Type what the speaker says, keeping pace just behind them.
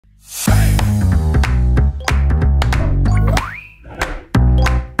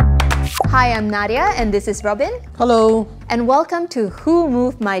Hi, I'm Nadia and this is Robin. Hello. And welcome to Who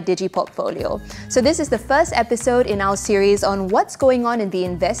Moved My digiPortfolio. So this is the first episode in our series on what's going on in the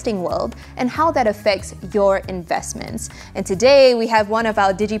investing world and how that affects your investments. And today we have one of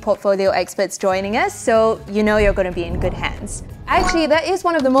our digiPortfolio experts joining us, so you know you're going to be in good hands. Actually, that is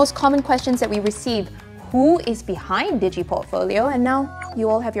one of the most common questions that we receive. Who is behind digiPortfolio? And now you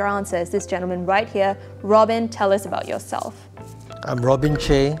all have your answers. This gentleman right here. Robin, tell us about yourself. I'm Robin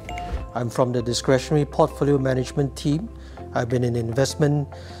Che. I'm from the discretionary portfolio management team. I've been in the investment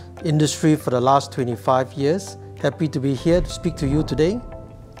industry for the last 25 years. Happy to be here to speak to you today.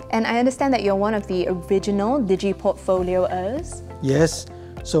 And I understand that you're one of the original digiPortfolioers. Yes,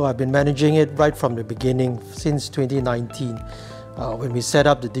 so I've been managing it right from the beginning since 2019 when we set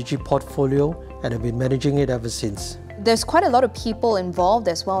up the digiPortfolio, and I've been managing it ever since. There's quite a lot of people involved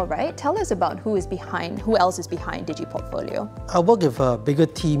as well, right? Tell us about who else is behind digiPortfolio. I work with a bigger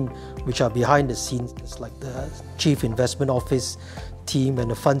team which are behind the scenes. It's like the Chief Investment Office team and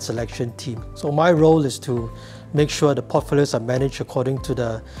the fund selection team. So my role is to make sure the portfolios are managed according to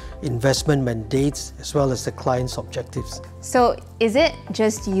the investment mandates as well as the client's objectives. So is it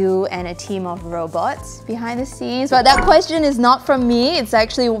just you and a team of robots behind the scenes? But that question is not from me, it's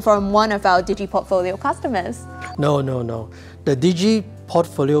actually from one of our digiPortfolio customers. No. The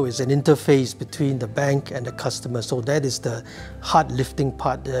digiPortfolio is an interface between the bank and the customer. So that is the hard lifting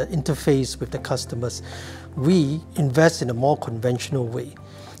part, the interface with the customers. We invest in a more conventional way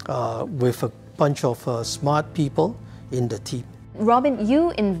with a bunch of smart people in the team. Robin,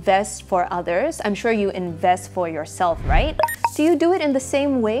 you invest for others. I'm sure you invest for yourself, right? Do you do it in the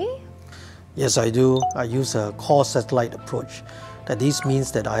same way? Yes, I do. I use a core satellite approach. This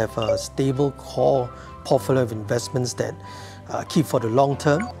means that I have a stable core portfolio of investments that keep for the long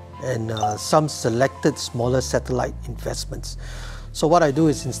term and some selected smaller satellite investments. So what I do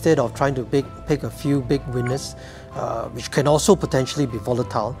is, instead of trying to pick a few big winners, which can also potentially be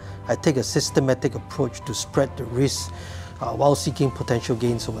volatile, I take a systematic approach to spread the risk while seeking potential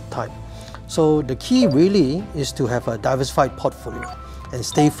gains over time. So the key really is to have a diversified portfolio and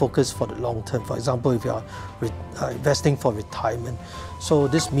stay focused for the long term. For example, if you are investing for retirement. So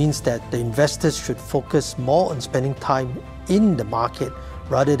this means that the investors should focus more on spending time in the market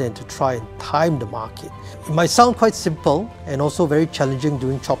rather than to try and time the market. It might sound quite simple and also very challenging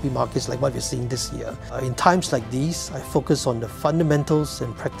during choppy markets like what we're seeing this year. In times like these, I focus on the fundamentals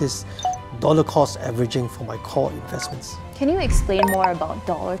and practice dollar cost averaging for my core investments. Can you explain more about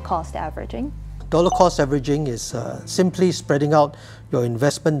dollar cost averaging? Dollar cost averaging is simply spreading out your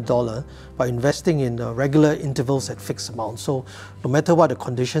investment dollar by investing in regular intervals at fixed amounts. So no matter what the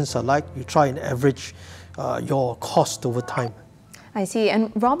conditions are like, you try and average your cost over time. I see.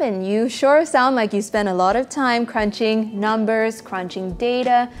 And Robin, you sure sound like you spend a lot of time crunching numbers, crunching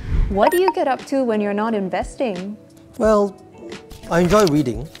data. What do you get up to when you're not investing? Well, I enjoy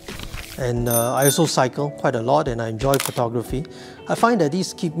reading. And I also cycle quite a lot, and I enjoy photography. I find that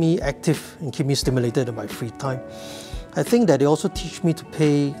these keep me active and keep me stimulated in my free time. I think that they also teach me to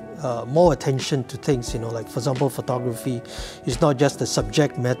pay more attention to things, like for example, photography is not just the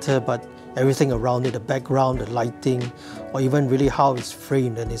subject matter, but everything around it, the background, the lighting, or even really how it's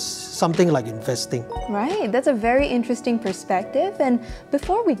framed, and it's something like investing. Right, that's a very interesting perspective. And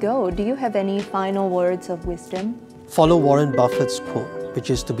before we go, do you have any final words of wisdom? Follow Warren Buffett's quote, which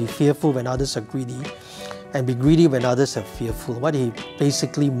is to be fearful when others are greedy and be greedy when others are fearful. What he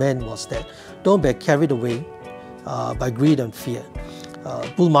basically meant was that don't be carried away by greed and fear.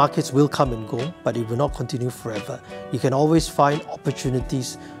 Bull markets will come and go, but it will not continue forever. You can always find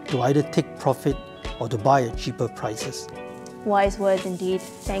opportunities to either take profit or to buy at cheaper prices. Wise words indeed.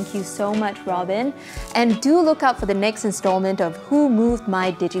 Thank you so much, Robin. And do look out for the next installment of Who Moved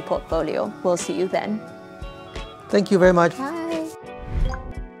My digiPortfolio. We'll see you then. Thank you very much. Bye.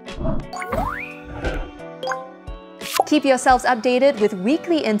 Keep yourselves updated with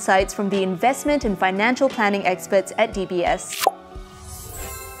weekly insights from the investment and financial planning experts at DBS.